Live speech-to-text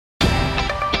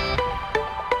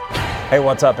Hey,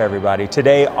 what's up, everybody?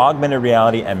 Today, augmented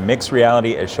reality and mixed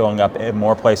reality is showing up in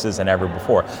more places than ever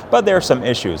before. But there are some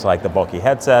issues like the bulky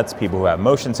headsets, people who have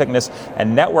motion sickness,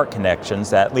 and network connections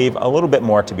that leave a little bit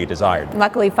more to be desired.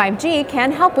 Luckily, 5G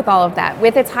can help with all of that.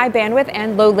 With its high bandwidth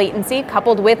and low latency,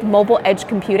 coupled with mobile edge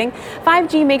computing,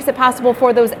 5G makes it possible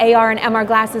for those AR and MR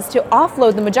glasses to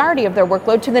offload the majority of their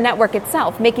workload to the network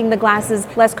itself, making the glasses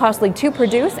less costly to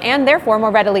produce and therefore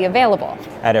more readily available.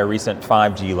 At a recent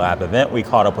 5G Lab event, we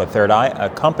caught up with Third Eye,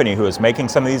 a company who is making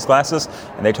some of these glasses,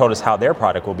 and they told us how their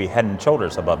product will be head and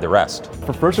shoulders above the rest.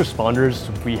 For first responders,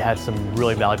 we had some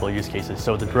really valuable use cases.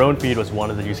 So the drone feed was one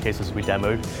of the use cases we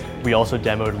demoed. We also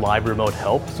demoed live remote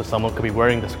help, so someone could be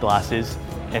wearing these glasses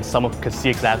and someone could see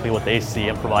exactly what they see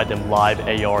and provide them live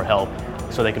AR help,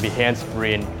 so they can be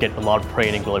hands-free and get a lot of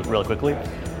training really quickly.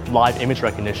 Live image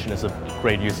recognition is a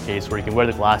great use case where you can wear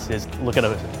the glasses, look at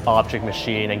an object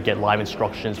machine, and get live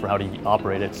instructions for how to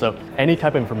operate it. So any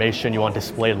type of information you want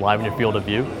displayed live in your field of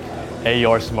view,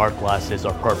 AR smart glasses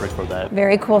are perfect for that.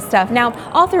 Very cool stuff. Now,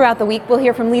 all throughout the week, we'll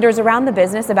hear from leaders around the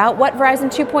business about what Verizon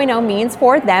 2.0 means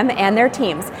for them and their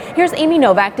teams. Here's Amy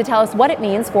Novak to tell us what it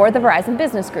means for the Verizon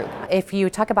Business Group. If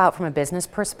you talk about from a business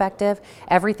perspective,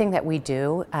 everything that we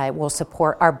do will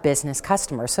support our business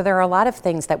customers. So there are a lot of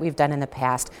things that we've done in the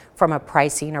past from a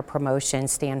pricing or promotion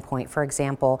standpoint, for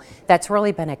example, that's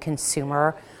really been a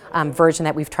consumer version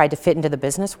that we've tried to fit into the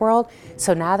business world.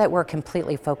 So now that we're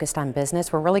completely focused on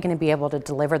business, we're really going to be able to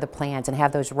deliver the plans and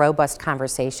have those robust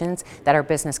conversations that our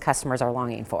business customers are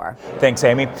longing for. Thanks,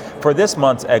 Amy. For this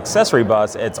month's Accessory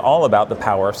Buzz, it's all about the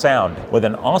power of sound. With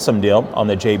an awesome deal on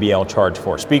the JBL Charge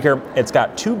 4 speaker, it's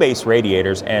got 2 base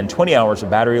radiators and 20 hours of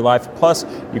battery life, plus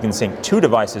you can sync 2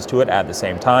 devices to it at the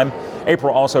same time.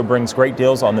 April also brings great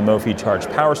deals on the Mophie Charge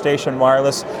Power Station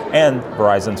Wireless and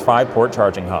Verizon's 5-port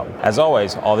charging hub. As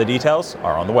always, all the details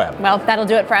are on the web. Well, that'll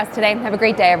do it for us today. Have a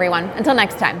great day, everyone. Until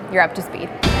next time, you're up to speed.